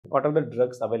What are the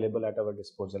drugs available at our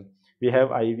disposal? We have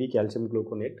IV calcium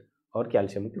gluconate or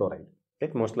calcium chloride.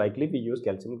 Right? Most likely we use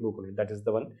calcium gluconate. That is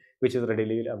the one which is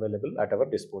readily available at our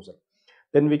disposal.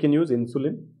 Then we can use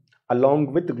insulin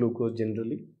along with glucose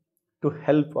generally to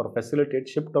help or facilitate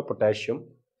shift of potassium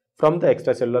from the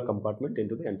extracellular compartment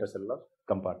into the intracellular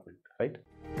compartment, right?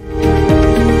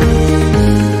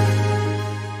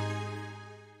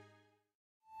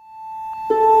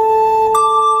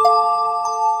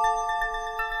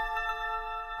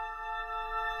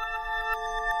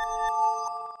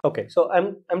 Okay, so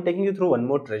I'm taking you through one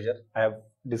more treasure. I have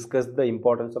discussed the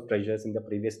importance of treasures in the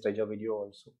previous treasure video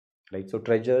also, right? So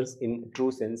treasures in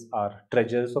true sense are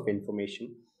treasures of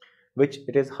information which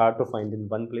it is hard to find in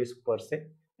one place per se.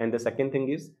 And the second thing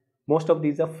is, most of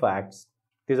these are facts.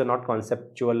 These are not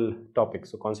conceptual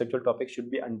topics. So conceptual topics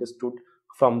should be understood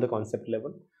from the concept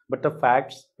level, but the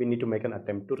facts we need to make an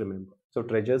attempt to remember. So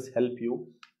treasures help you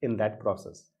in that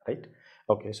process, right?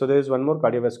 Okay, so there is one more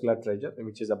cardiovascular treasure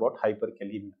which is about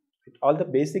hyperkalemia. All the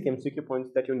basic MCQ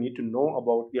points that you need to know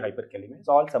about the hyperkalemia is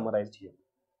all summarized here.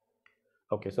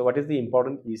 Okay, so what is the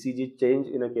important ECG change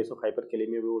in a case of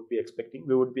hyperkalemia we would be expecting?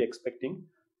 We would be expecting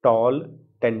tall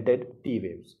tented T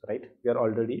waves, right? We are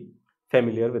already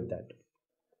familiar with that.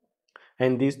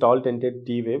 And these tall tented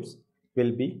T waves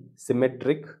will be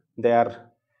symmetric. They are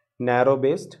narrow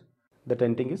based. The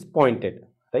tenting is pointed,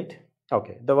 right?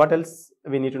 Okay, what else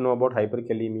we need to know about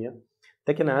hyperkalemia?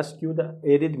 They can ask you the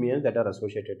arrhythmias that are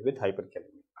associated with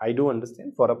hyperkalemia. I do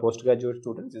understand for a postgraduate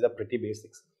students these are pretty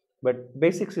basics, but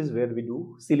basics is where we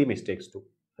do silly mistakes too,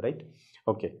 right?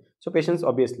 Okay, so patients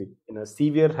obviously in a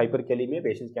severe hyperkalemia,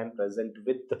 patients can present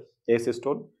with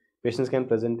asystole, patients can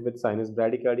present with sinus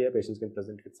bradycardia, patients can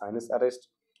present with sinus arrest,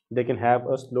 they can have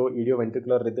a slow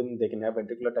idioventricular rhythm, they can have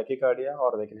ventricular tachycardia,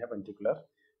 or they can have ventricular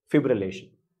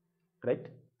fibrillation, right?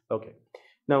 Okay,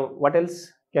 now what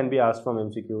else can be asked from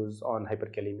MCQs on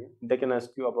hyperkalemia? They can ask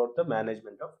you about the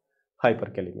management of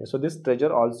hyperkalemia. So this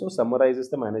treasure also summarizes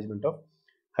the management of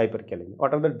hyperkalemia.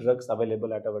 What are the drugs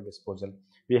available at our disposal?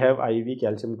 We have IV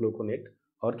calcium gluconate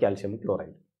or calcium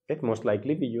chloride. Right? Most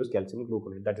likely we use calcium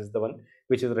gluconate. That is the one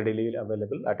which is readily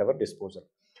available at our disposal.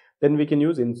 Then we can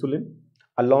use insulin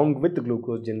along with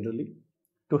glucose generally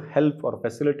to help or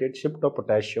facilitate shift of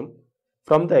potassium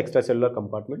from the extracellular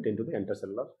compartment into the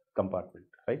intracellular compartment,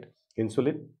 right?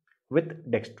 Insulin with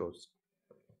dextrose.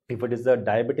 If it is a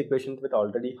diabetic patient with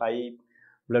already high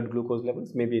blood glucose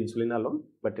levels, maybe insulin alone,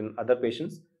 but in other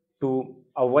patients, to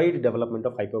avoid development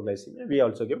of hypoglycemia, we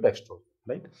also give dextrose,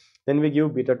 right? Then we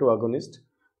give beta-2 agonist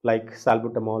like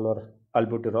salbutamol or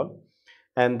albuterol,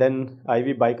 and then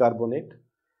IV bicarbonate,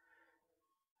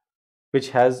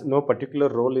 which has no particular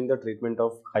role in the treatment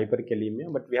of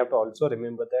hyperkalemia, but we have to also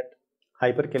remember that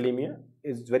hyperkalemia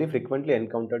is very frequently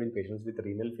encountered in patients with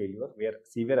renal failure, where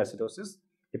severe acidosis,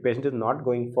 the patient is not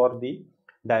going for the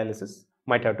dialysis,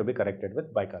 might have to be corrected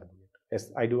with bicarbonate.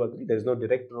 Yes, I do agree. There is no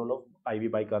direct role of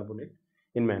IV bicarbonate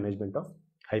in management of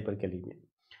hyperkalemia.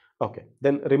 Okay,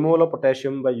 then removal of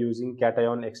potassium by using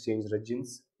cation exchange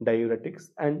regimens, diuretics,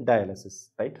 and dialysis,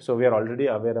 right? So we are already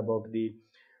aware about the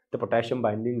potassium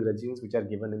binding regimens which are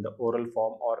given in the oral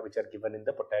form or which are given in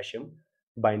the potassium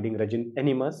binding regimen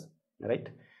enemas, right?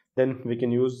 Then we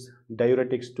can use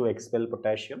diuretics to expel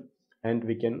potassium, and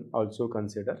we can also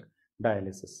consider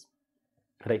dialysis,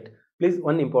 right? Please,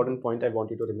 one important point I want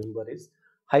you to remember is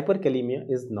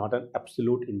hyperkalemia is not an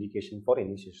absolute indication for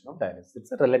initiation of dialysis.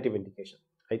 It's a relative indication,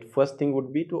 right? First thing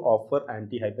would be to offer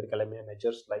anti-hyperkalemia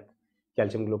measures like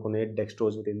calcium gluconate,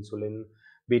 dextrose with insulin,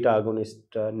 beta agonist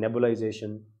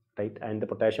nebulization, right? And the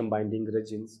potassium binding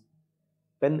regimens.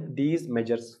 When these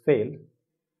measures fail,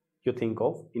 you think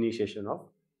of initiation of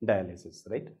dialysis,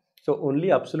 right? So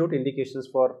only absolute indications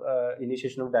for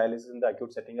initiation of dialysis in the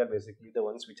acute setting are basically the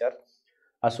ones which are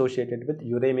associated with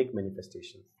uremic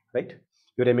manifestations, right?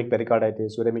 Uremic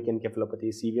pericarditis, uremic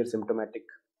encephalopathy, severe symptomatic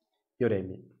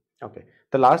uremia. Okay.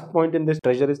 The last point in this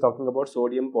treasure is talking about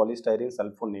sodium polystyrene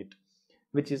sulfonate,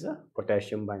 which is a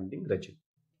potassium binding regimen,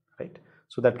 right?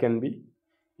 So that can be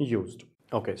used.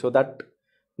 Okay. So that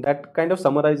kind of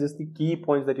summarizes the key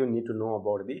points that you need to know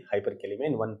about the hyperkalemia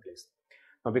in one place.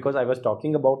 Now, because I was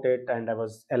talking about it and I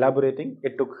was elaborating,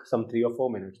 it took some 3 or 4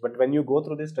 minutes. But when you go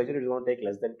through this treasure, it is going to take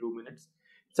less than 2 minutes.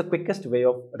 It's the quickest way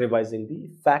of revising the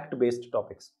fact-based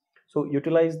topics. So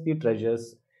utilize the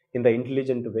treasures in the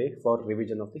intelligent way for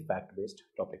revision of the fact-based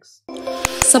topics.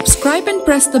 Subscribe and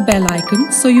press the bell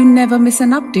icon so you never miss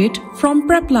an update from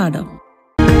PrepLadder.